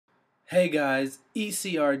Hey guys,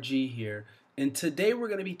 ECRG here, and today we're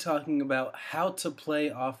going to be talking about how to play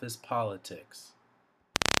office politics.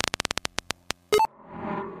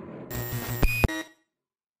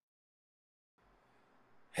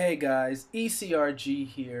 Hey guys, ECRG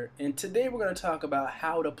here, and today we're going to talk about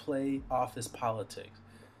how to play office politics.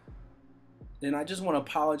 And I just want to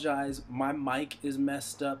apologize, my mic is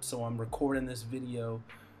messed up, so I'm recording this video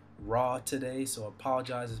raw today, so I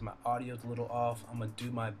apologize if my audio's a little off. I'm going to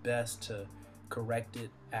do my best to correct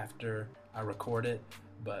it after I record it,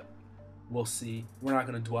 but we'll see. We're not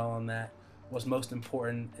going to dwell on that. What's most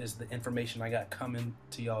important is the information I got coming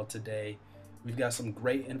to y'all today. We've got some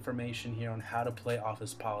great information here on how to play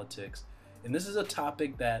office politics, and this is a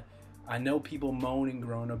topic that I know people moan and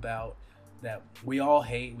groan about, that we all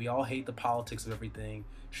hate the politics of everything.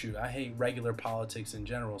 Shoot, I hate regular politics in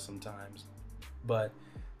general sometimes, but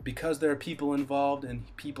because there are people involved and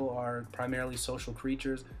people are primarily social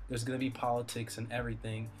creatures, there's going to be politics in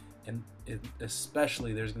everything, and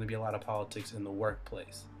especially there's going to be a lot of politics in the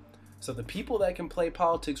workplace. So the people that can play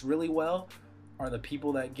politics really well are the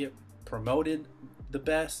people that get promoted the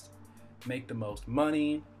best, make the most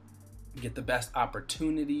money, get the best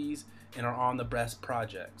opportunities, and are on the best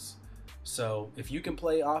projects. So if you can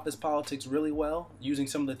play office politics really well using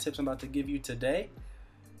some of the tips I'm about to give you today,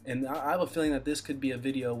 and I have a feeling that this could be a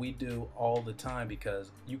video we do all the time because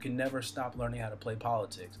you can never stop learning how to play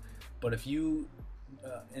politics. But if you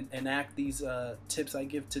enact these tips I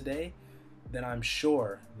give today, then I'm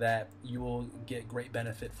sure that you will get great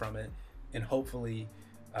benefit from it and hopefully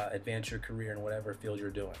advance your career in whatever field you're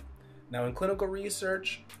doing. Now, in clinical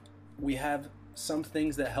research, we have some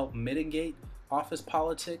things that help mitigate office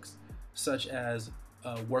politics, such as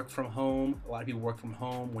work from home. A lot of people work from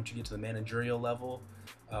home once you get to the managerial level,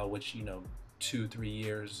 which, 2-3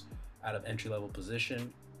 years out of entry-level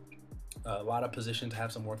position. A lot of positions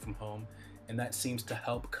have some work from home, and that seems to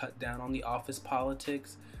help cut down on the office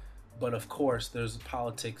politics. But of course, there's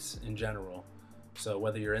politics in general, so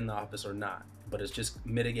whether you're in the office or not, but it's just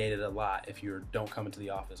mitigated a lot if you don't come into the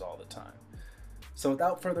office all the time. So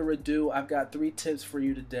without further ado, I've got 3 tips for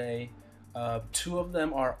you today. 2 of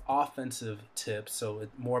them are offensive tips, so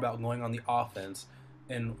it's more about going on the offense,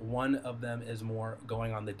 and 1 of them is more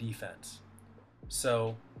going on the defense.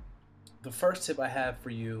 So the first tip I have for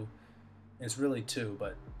you, it's really 2,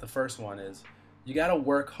 but the first one is you got to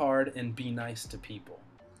work hard and be nice to people.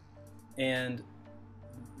 And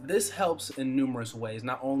this helps in numerous ways.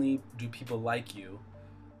 Not only do people like you,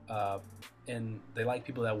 and they like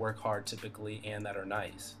people that work hard typically and that are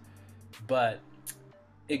nice, but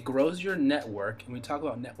it grows your network, and we talk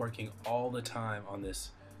about networking all the time on this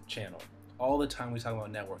channel. All the time we talk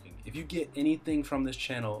about networking. If you get anything from this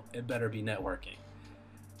channel, it better be networking.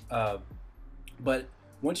 But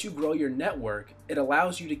once you grow your network, it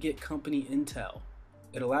allows you to get company intel.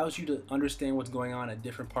 It allows you to understand what's going on at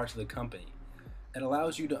different parts of the company. It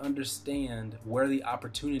allows you to understand where the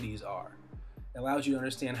opportunities are. It allows you to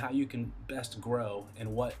understand how you can best grow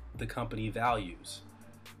and what the company values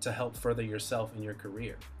to help further yourself in your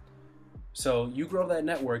career. So you grow that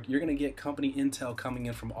network, you're going to get company intel coming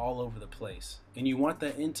in from all over the place. And you want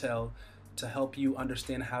that intel to help you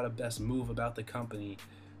understand how to best move about the company,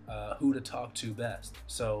 who to talk to best.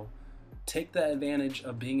 So take that advantage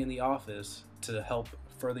of being in the office to help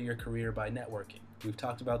further your career by networking. We've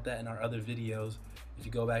talked about that in our other videos. If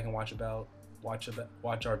you go back and watch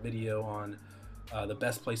our video on the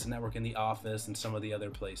best place to network in the office and some of the other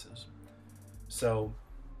places. So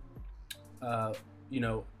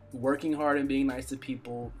working hard and being nice to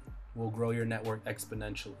people will grow your network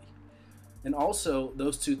exponentially. And also,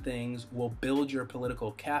 those 2 things will build your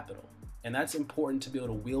political capital. And that's important to be able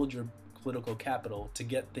to wield your political capital to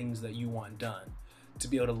get things that you want done, to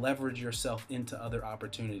be able to leverage yourself into other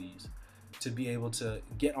opportunities, to be able to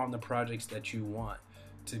get on the projects that you want,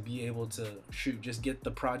 to be able to just get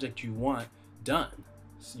the project you want done.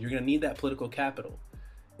 So you're going to need that political capital.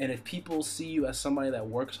 And if people see you as somebody that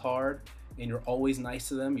works hard and you're always nice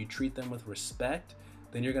to them, you treat them with respect,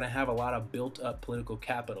 then you're going to have a lot of built up political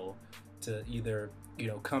capital to either,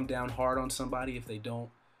 come down hard on somebody if they don't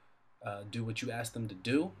do what you ask them to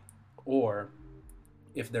do, or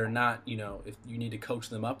if they're not, if you need to coach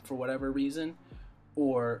them up for whatever reason,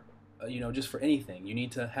 or, just for anything. You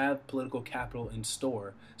need to have political capital in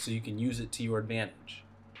store so you can use it to your advantage.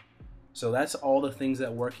 So that's all the things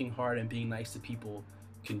that working hard and being nice to people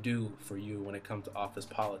can do for you when it comes to office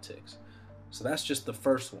politics. So that's just the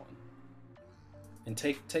first one. And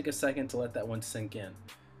take a second to let that one sink in.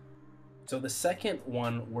 So the second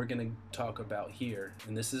one we're going to talk about here,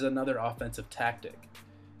 and this is another offensive tactic,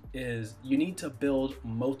 is you need to build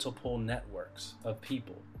multiple networks of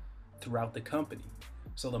people. throughout the company.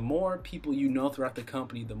 So the more people you know throughout the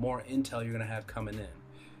company, the more intel you're going to have coming in,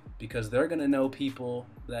 because they're going to know people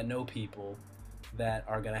that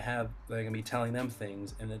are going to be telling them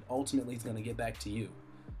things, and it ultimately is going to get back to you.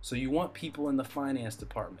 So you want people in the finance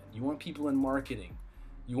department, you want people in marketing,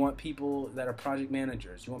 you want people that are project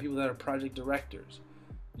managers, you want people that are project directors,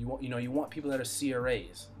 you want people that are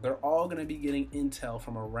CRAs. They're all going to be getting intel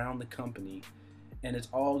from around the company, and it's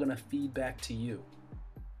all going to feed back to you.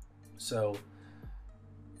 So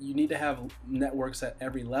you need to have networks at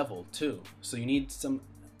every level too. So you need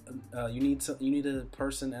a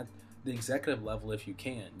person at the executive level if you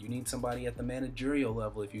can. You need somebody at the managerial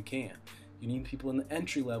level if you can. You need people in the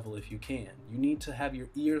entry level if you can. You need to have your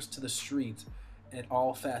ears to the streets at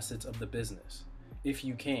all facets of the business if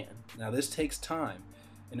you can. Now this takes time,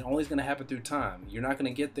 and it only is going to happen through time. You're not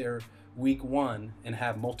going to get there week one and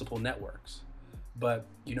have multiple networks. But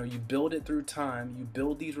you build it through time. You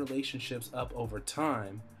build these relationships up over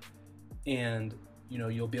time, and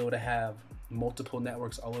you'll be able to have multiple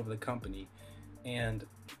networks all over the company. And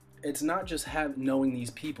it's not just knowing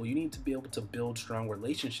these people. You need to be able to build strong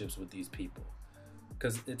relationships with these people,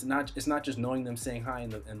 because it's not just knowing them, saying hi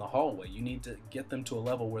in the hallway. You need to get them to a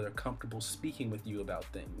level where they're comfortable speaking with you about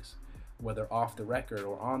things, whether off the record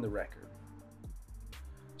or on the record.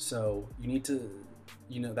 So you need to,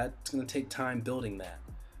 that's going to take time building that.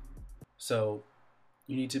 So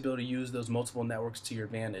you need to be able to use those multiple networks to your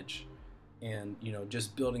advantage, and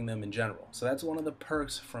just building them in general. So that's one of the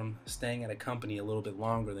perks from staying at a company a little bit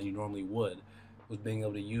longer than you normally would, was being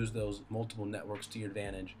able to use those multiple networks to your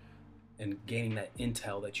advantage and gaining that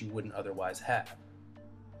intel that you wouldn't otherwise have.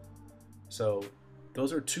 So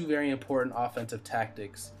those are two very important offensive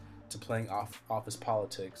tactics to playing office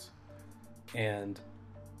politics. And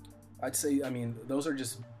I'd say, those are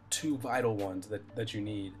just two vital ones that you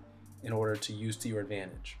need in order to use to your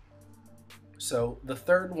advantage. So the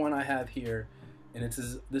third one I have here, and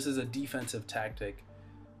this is a defensive tactic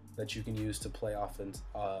that you can use to play offense,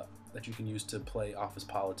 play office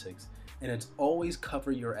politics, and it's always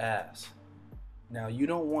cover your ass. Now you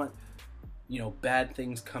don't want bad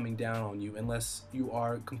things coming down on you unless you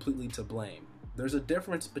are completely to blame. There's a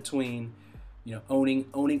difference between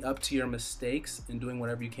owning up to your mistakes and doing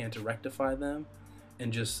whatever you can to rectify them,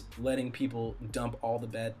 and just letting people dump all the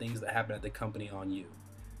bad things that happen at the company on you,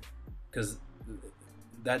 because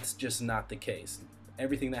that's just not the case.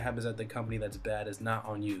 Everything that happens at the company that's bad is not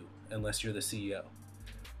on you unless you're the CEO.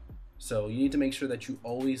 So you need to make sure that you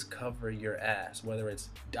always cover your ass, whether it's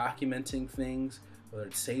documenting things, whether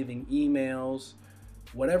it's saving emails,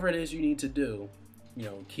 whatever it is you need to do,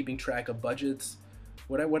 keeping track of budgets,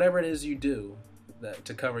 whatever it is you do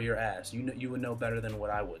to cover your ass. You would know better than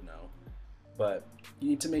what I would know. But you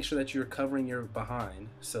need to make sure that you're covering your behind,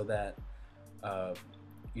 so that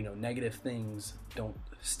negative things don't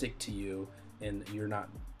stick to you and you're not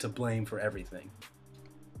to blame for everything.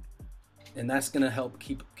 And that's going to help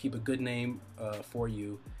keep a good name for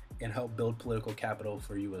you, and help build political capital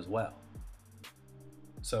for you as well.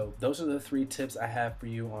 So those are the 3 tips I have for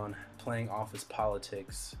you on playing office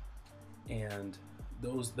politics, and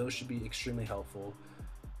those should be extremely helpful.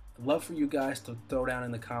 I'd love for you guys to throw down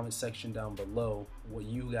in the comment section down below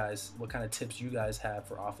what kind of tips you guys have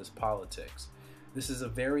for office politics. This is a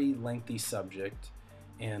very lengthy subject,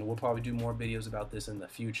 and we'll probably do more videos about this in the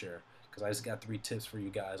future, because I just got 3 tips for you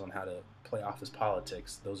guys on how to play office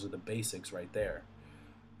politics. Those are the basics right there.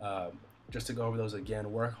 Just to go over those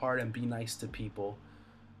again: work hard and be nice to people,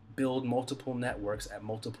 build multiple networks at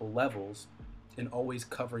multiple levels, and always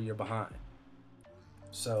cover your behind.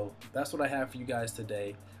 So that's what I have for you guys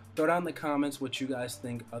today. Throw down in the comments what you guys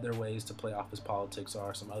think other ways to play office politics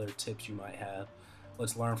are, some other tips you might have.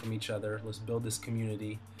 Let's learn from each other. Let's build this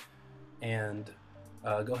community. And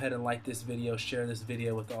go ahead and like this video, share this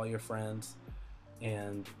video with all your friends,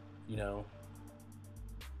 and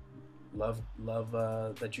love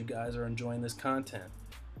that you guys are enjoying this content.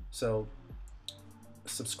 So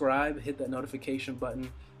subscribe, hit that notification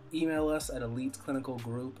button, email us at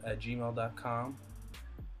eliteclinicalgroup@gmail.com.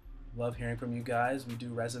 Love hearing from you guys. We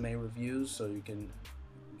do resume reviews, so you can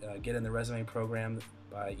get in the resume program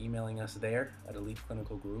by emailing us there at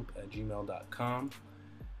eliteclinicalgroup@gmail.com.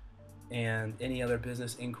 And any other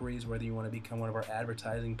business inquiries, whether you want to become one of our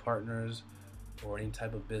advertising partners or any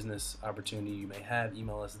type of business opportunity you may have,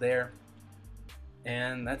 email us there.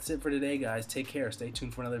 And that's it for today, guys. Take care. Stay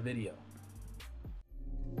tuned for another video.